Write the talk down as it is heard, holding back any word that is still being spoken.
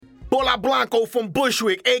Bola Blanco from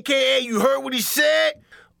Bushwick, a.k.a. you heard what he said?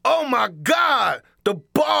 Oh my God, the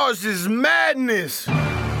bars is madness.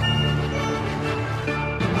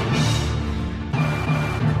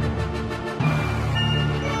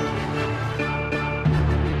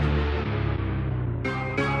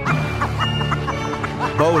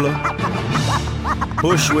 Bola,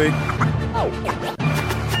 Bushwick,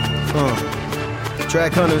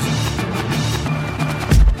 Track Hunters.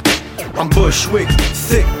 I'm Bushwick,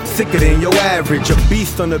 sicker than your average. A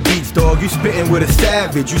beast on the beats, dog, you spittin' with a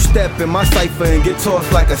savage. You step in my cypher and get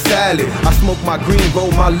tossed like a salad. I smoke my green,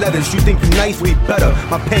 roll my letters. You think you nice, we better.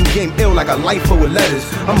 My pen game ill like a lifer with letters.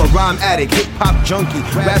 I'm a rhyme addict, hip-hop junkie.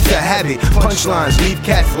 Rap's a habit, punchlines leave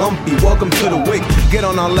cats lumpy. Welcome to the wick, get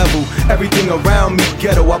on our level. Everything around me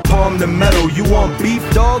ghetto, I palm the metal. You want beef,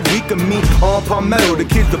 dog? We can meet on palmetto. The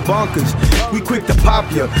kids are bonkers, we quick to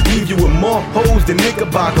pop ya. Leave you with more hoes than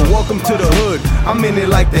Knickerbocker. Welcome to the hood, I'm in it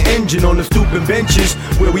like the engine on the stooping benches,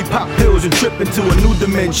 where we pop pills and trip into a new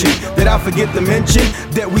dimension. Did I forget to mention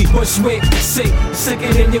that we Bushwick,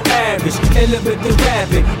 sicker than your average. Iller the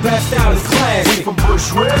rapping, rap style is classic. We from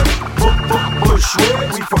Bushwick,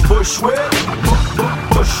 Bushwick. We from Bushwick,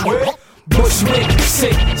 Bushwick. Bushwick,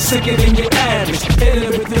 sicker than your average.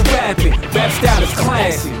 Iller the rapping, rap style is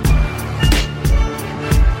classic.